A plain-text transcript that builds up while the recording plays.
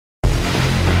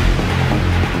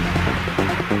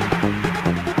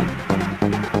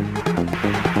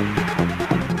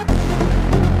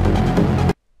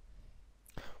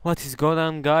What is going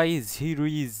on, guys? Here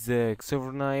is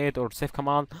Xovernite or Safe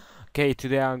Command. Okay,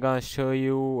 today I'm gonna show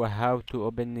you how to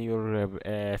open your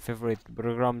favorite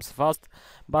programs fast,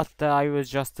 but I will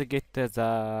just get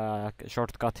the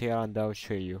shortcut here and I'll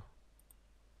show you.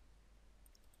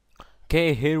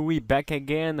 Okay, here we back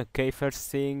again. Okay,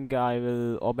 first thing I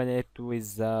will open it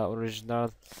with the original,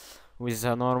 with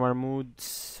the normal mode,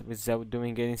 without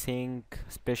doing anything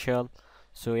special.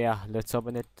 So yeah, let's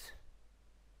open it.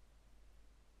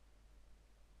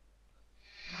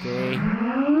 Okay.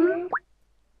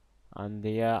 And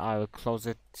yeah, I will close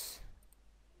it.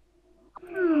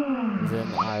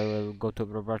 Then I will go to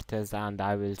properties and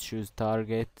I will choose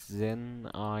target. Then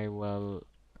I will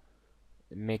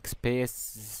make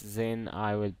space. Then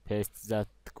I will paste that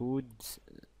code.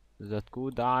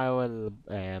 I will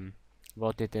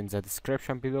put it in the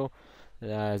description below.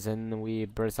 Then we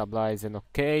press apply. Then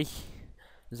okay.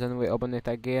 Then we open it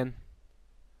again.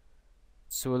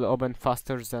 So will open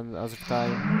faster than the other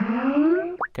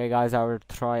time. Okay, guys, I will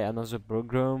try another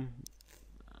program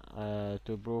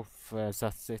to prove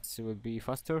that it will be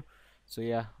faster. So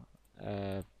yeah,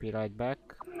 be right back.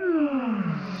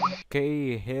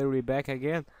 Okay, here we back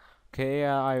again. Okay,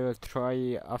 I will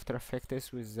try After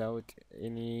Effects without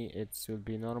any. It will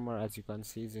be normal. As you can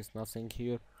see, there's nothing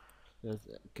here.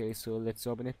 Okay, so let's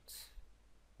open it.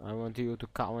 I want you to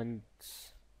count.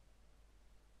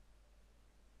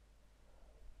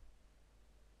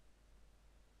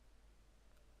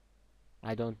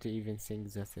 I don't even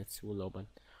think that it will open.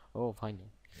 Oh,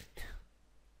 finally.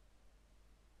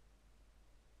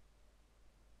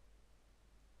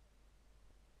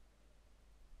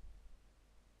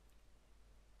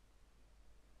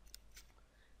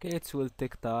 Okay, it will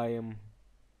take time.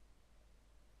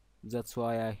 That's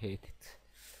why I hate it.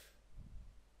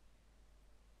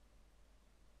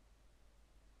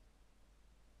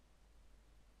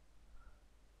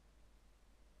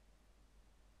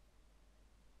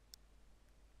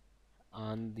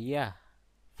 And yeah,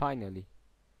 finally.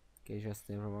 Okay, just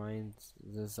never mind.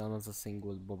 There's another thing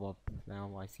will pop up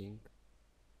now, I think.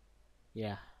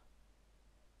 Yeah.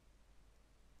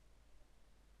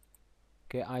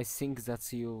 Okay, I think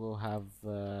that you will have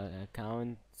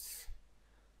account.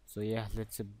 So yeah,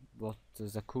 let's put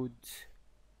the code.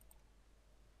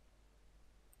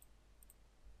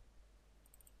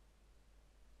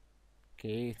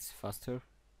 Okay, it's faster.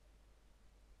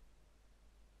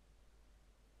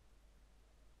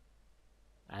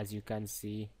 As you can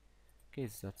see. Okay,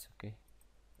 that's okay.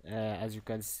 As you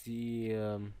can see,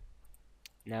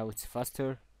 now it's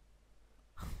faster.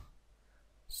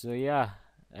 So yeah,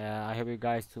 I hope you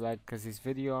guys to like this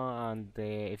video, and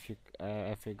if you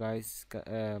guys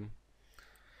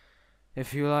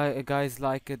if you guys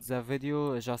liked the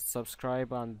video, just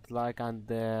subscribe and like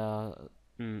and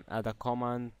add a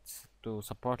comment to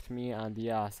support me. And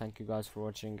yeah, thank you guys for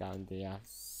watching, and yeah,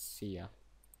 see ya.